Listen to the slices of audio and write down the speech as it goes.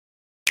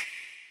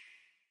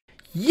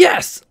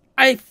Yes!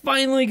 I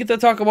finally get to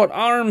talk about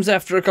ARMS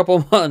after a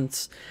couple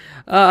months.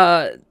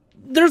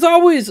 There's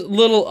always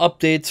little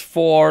updates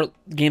for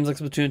games like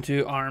Splatoon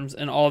 2, ARMS,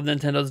 and all of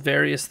Nintendo's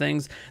various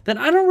things that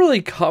I don't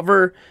really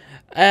cover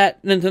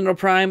at Nintendo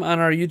Prime on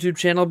our YouTube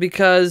channel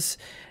because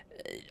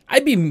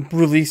I'd be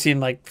releasing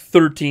like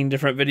 13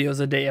 different videos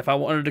a day if I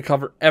wanted to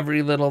cover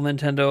every little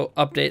Nintendo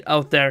update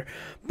out there.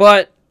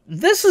 But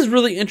this is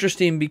really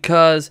interesting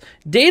because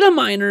data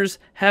miners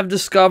have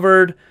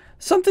discovered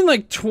something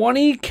like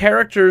 20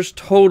 characters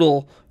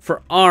total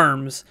for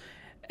ARMS.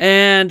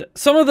 And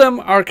some of them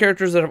are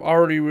characters that have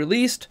already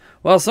released,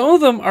 while some of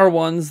them are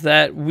ones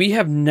that we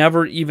have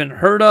never even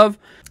heard of.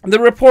 The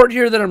report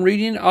here that I'm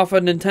reading off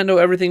of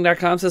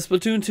NintendoEverything.com says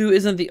Splatoon 2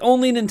 isn't the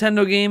only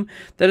Nintendo game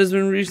that has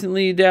been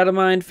recently data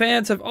mined.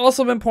 Fans have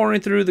also been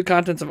pouring through the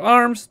contents of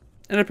ARMS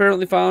and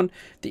apparently found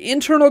the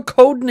internal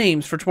code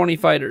names for 20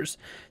 fighters.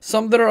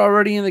 Some that are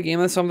already in the game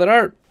and some that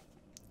aren't.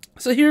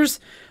 So here's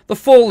the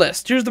full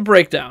list. Here's the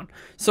breakdown.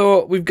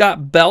 So we've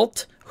got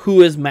Belt,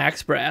 who is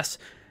Max Brass.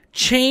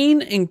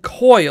 Chain and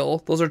Coil,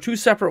 those are two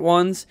separate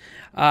ones.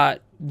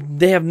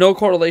 They have no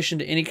correlation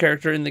to any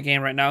character in the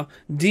game right now.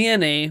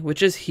 DNA,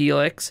 which is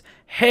Helix.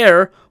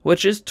 Hair,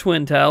 which is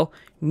Twintel.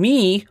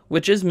 Me,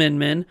 which is Min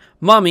Min.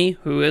 Mummy,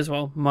 who is,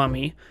 well,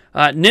 Mummy.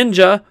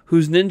 Ninja,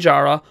 who's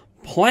Ninjara.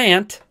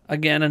 Plant,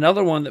 again,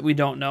 another one that we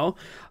don't know.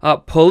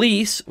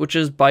 Police, which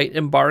is Bite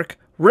and Bark.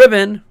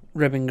 Ribbon,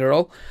 Ribbon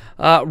Girl.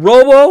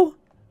 Robo,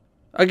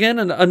 again,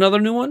 another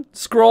new one.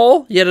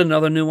 Scroll, yet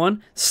another new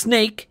one.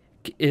 Snake,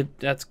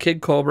 that's Kid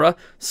Cobra.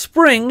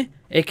 Spring,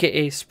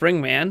 aka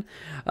Springman.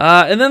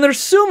 And then there's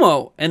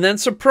Sumo, and then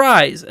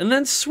Surprise, and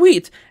then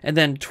Sweet, and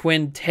then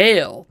Twin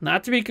Tail.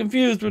 Not to be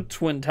confused with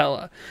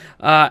Twintella.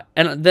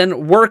 And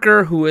then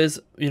Worker, who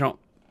is, you know,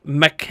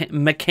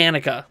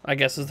 Mechanica, I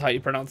guess is how you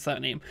pronounce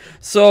that name.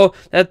 So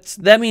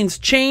that means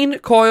Chain,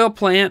 Coil,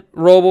 Plant,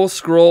 Robo,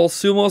 Scroll,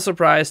 Sumo,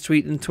 Surprise,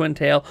 Tweet, and Twin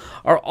Tail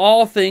are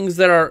all things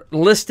that are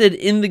listed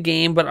in the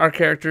game but are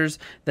characters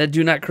that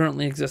do not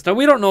currently exist. Now,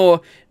 we don't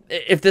know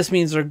if this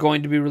means they're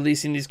going to be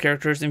releasing these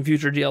characters in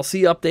future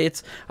DLC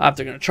updates, if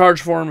they're going to charge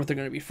for them, if they're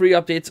going to be free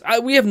updates.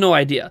 We have no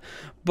idea.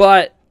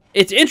 But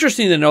it's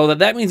interesting to know that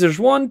that means there's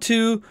 1,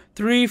 2,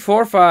 3,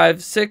 4,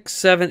 5, 6,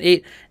 7,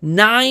 8,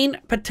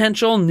 9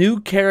 potential new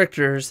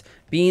characters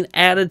being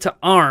added to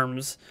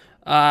ARMS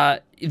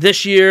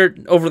this year,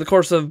 over the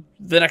course of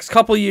the next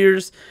couple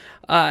years.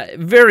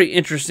 Very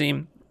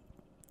interesting.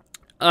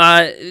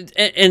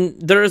 And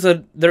there is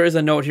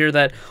a note here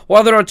that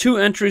while there are 2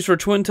 entries for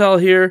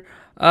Twintel here,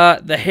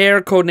 the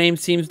Hair codename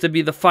seems to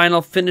be the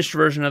final finished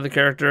version of the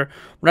character.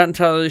 We're not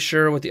entirely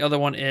sure what the other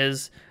one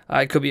is.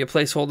 It could be a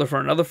placeholder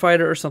for another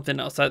fighter or something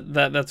else.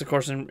 That's of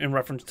course, in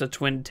reference to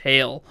Twin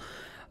Tail.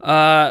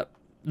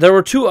 There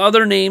were 2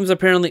 other names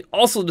apparently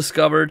also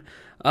discovered,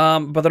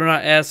 but they're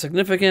not as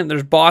significant.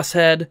 There's Boss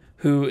Head,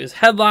 who is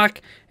Headlock,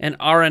 and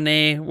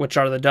RNA, which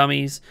are the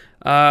dummies.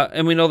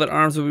 And we know that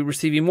ARMS will be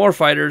receiving more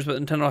fighters,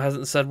 but Nintendo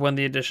hasn't said when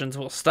the additions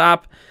will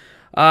stop.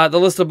 The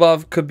list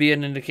above could be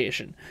an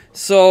indication.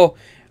 So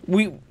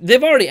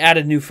they've already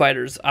added new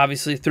fighters,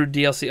 obviously, through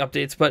DLC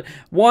updates. But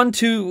 1,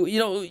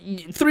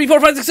 2, 3, 4,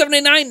 5, 6, 7,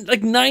 8, 9,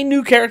 like 9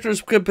 new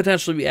characters could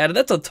potentially be added.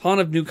 That's a ton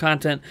of new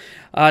content.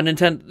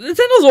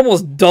 Nintendo's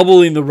almost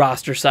doubling the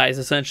roster size,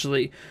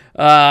 essentially,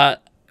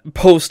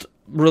 post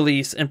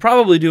release, and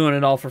probably doing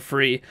it all for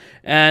free.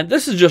 And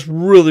this is just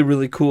really,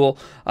 really cool.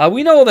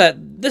 We know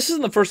that this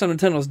isn't the first time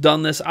Nintendo's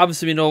done this.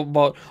 Obviously, we know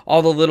about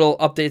all the little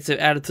updates they've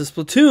added to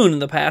Splatoon in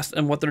the past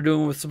and what they're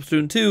doing with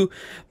Splatoon 2.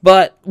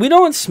 But we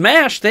know in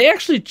Smash, they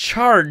actually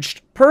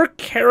charged per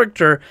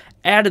character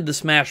added the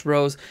Smash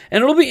Bros.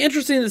 And it'll be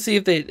interesting to see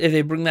if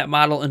they bring that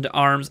model into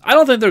ARMS. I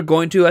don't think they're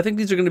going to. I think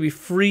these are going to be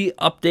free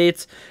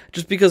updates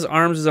just because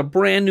ARMS is a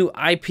brand new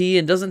IP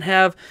and doesn't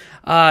have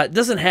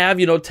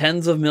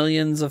tens of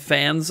millions of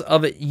fans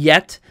of it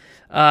yet.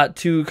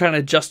 To kind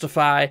of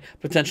justify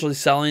potentially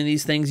selling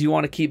these things. You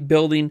want to keep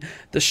building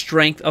the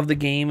strength of the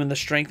game and the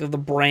strength of the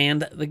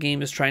brand the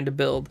game is trying to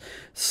build.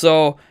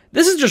 So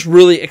this is just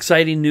really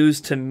exciting news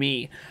to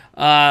me.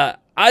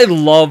 I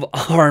love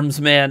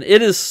ARMS, man.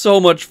 It is so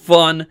much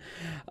fun.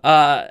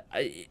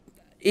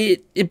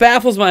 It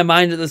baffles my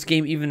mind that this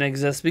game even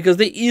exists because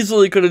they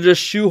easily could have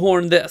just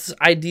shoehorned this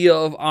idea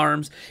of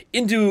ARMS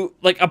into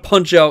like a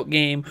Punch-Out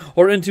game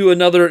or into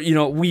another,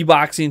 Wii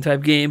boxing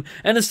type game.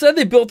 And instead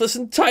they built this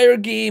entire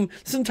game,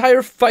 this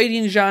entire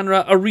fighting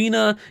genre,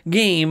 arena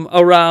game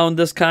around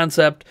this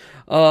concept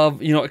of,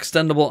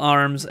 extendable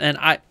arms. And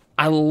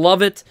I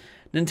love it.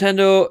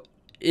 Nintendo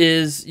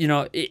is,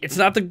 it's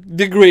not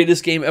the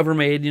greatest game ever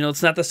made.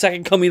 It's not the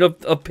second coming of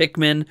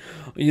Pikmin.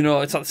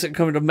 It's not the second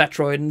coming of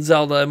Metroid and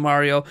Zelda and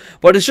Mario.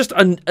 But it's just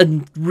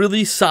a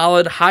really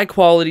solid,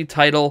 high-quality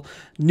title,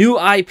 new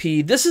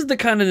IP. This is the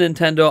kind of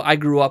Nintendo I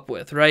grew up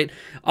with, right?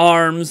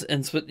 ARMS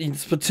and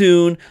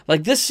Splatoon.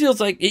 Like, this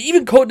feels like,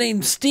 even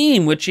codenamed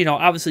Steam, which,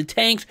 obviously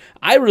tanked.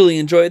 I really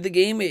enjoyed the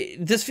game.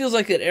 This feels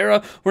like an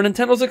era where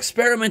Nintendo's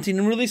experimenting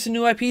and releasing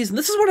new IPs. And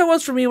this is what it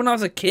was for me when I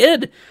was a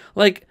kid.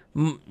 Like,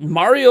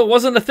 Mario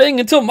wasn't a thing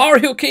until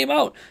Mario came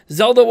out.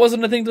 Zelda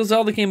wasn't a thing until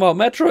Zelda came out.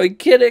 Metroid,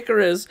 Kid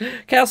Icarus,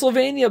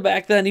 Castlevania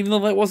back then, even though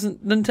that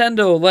wasn't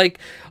Nintendo. Like,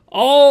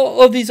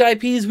 all of these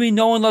IPs we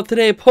know and love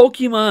today,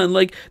 Pokemon,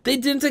 like, they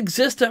didn't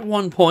exist at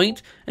one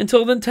point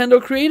until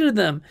Nintendo created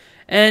them.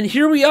 And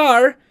here we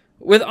are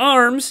with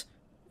ARMS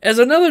as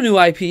another new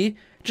IP,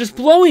 just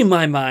blowing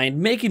my mind,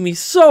 making me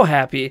so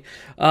happy.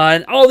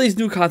 And all these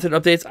new content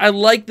updates. I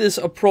like this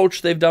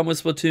approach they've done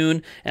with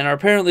Splatoon and are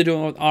apparently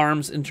doing with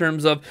ARMS in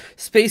terms of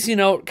spacing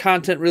out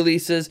content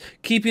releases,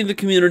 keeping the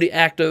community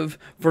active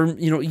for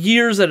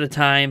years at a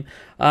time,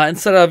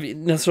 instead of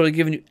necessarily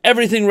giving you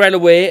everything right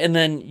away and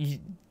then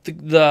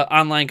the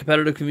online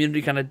competitive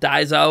community kind of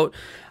dies out.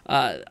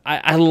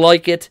 I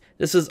like it.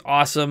 This is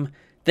awesome.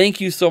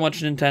 Thank you so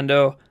much,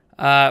 Nintendo,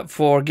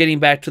 for getting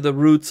back to the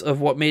roots of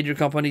what made your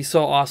company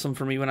so awesome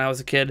for me when I was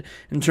a kid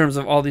in terms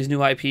of all these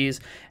new IPs.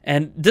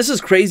 And this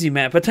is crazy,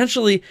 man.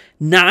 Potentially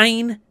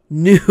 9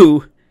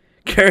 new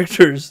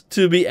characters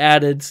to be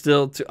added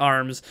still to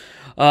ARMS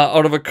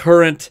out of a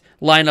current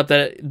lineup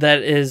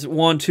that is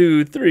 1,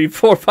 2, 3,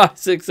 4, 5,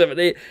 6, 7,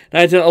 8,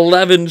 9, 10,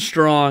 11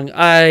 strong.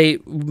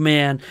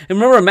 Man. And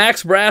remember,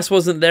 Max Brass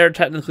wasn't there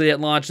technically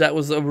at launch. That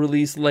was a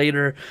release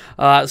later.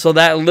 So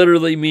that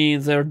literally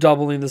means they're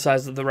doubling the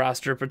size of the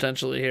roster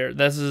potentially here.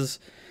 This is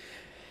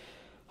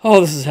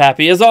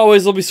happy. As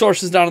always, there'll be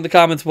sources down in the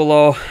comments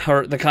below,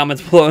 or the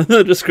comments below in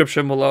the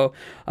description below.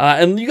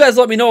 And you guys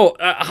let me know,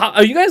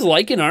 are you guys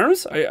liking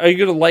ARMS? Are you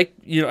gonna like,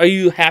 are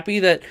you happy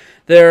that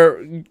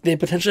they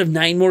potentially have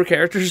 9 more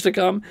characters to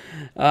come?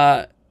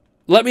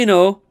 Let me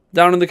know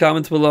down in the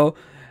comments below.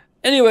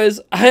 Anyways,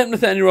 I am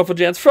Nathaniel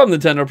Rufflejans from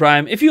Nintendo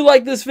Prime. If you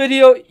like this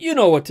video, you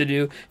know what to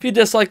do. If you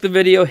dislike the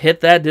video, hit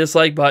that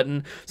dislike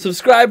button.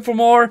 Subscribe for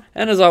more.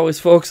 And as always,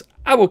 folks,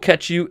 I will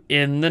catch you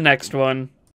in the next one.